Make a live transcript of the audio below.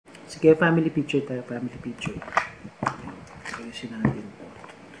Sige, family picture tayo. Family picture. Ayusin natin.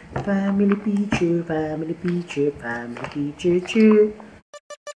 Family picture, family picture, family picture.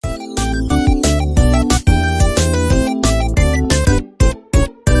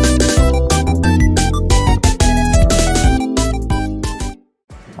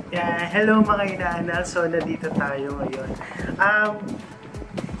 Yeah, hello mga inaanal. So, nandito tayo ngayon.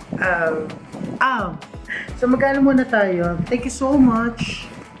 So, magkano muna tayo? Thank you so much.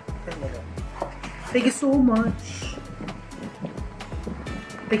 Thank you so much.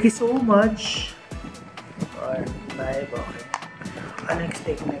 Thank you so much. Or, 5, okay. Next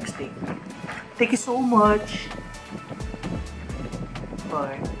take. Thank you so much.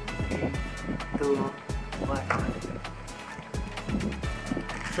 4, 3, 2, 1.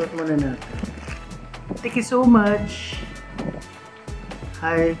 Short muna natin. Thank you so much.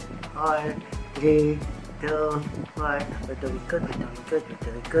 Hi, 3, 2, 1. We're doing good.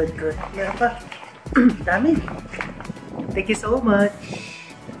 Yeah pa. Dami. Thank you so much.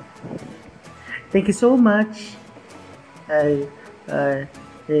 Thank you so much.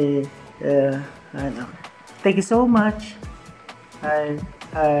 Thank you so much. 3,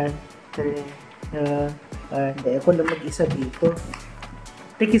 hindi ako lang mag-isa dito.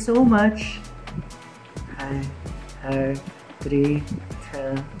 Thank you so much. 3, 2,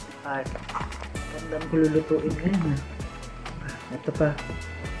 1. Tandaan ko lulutuin ngayon. Ito pa.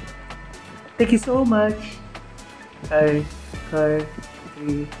 Thank you so much. 3, 2,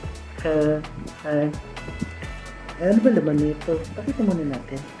 1. Ano ba naman nito? Pakita muna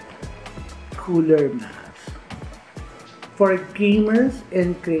natin. Cooler mask. For gamers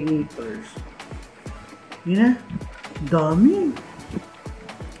and creators. Yun na. Dami.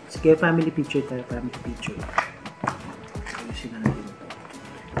 Sige, family picture tayo. Family picture. Ayusin natin.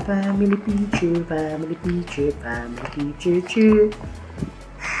 Family picture, family picture, family picture.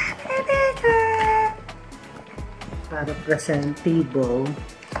 Para presentable.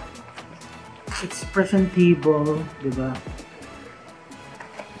 It's presentable, diba?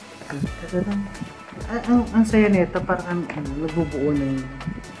 Ang saya nito, parang nagbubuo na yun.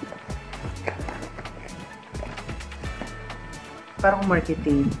 Parang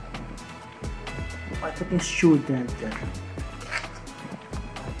marketing student.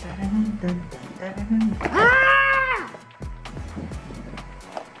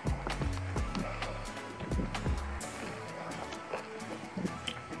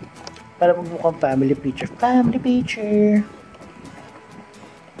 Para magbukang family picture. Family picture.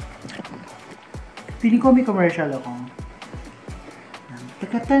 Feeling ko may commercial ako.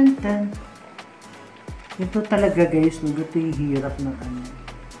 Takatantan. Ito talaga guys, nagito yung hirap ng ano.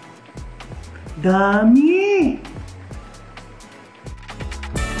 Dami!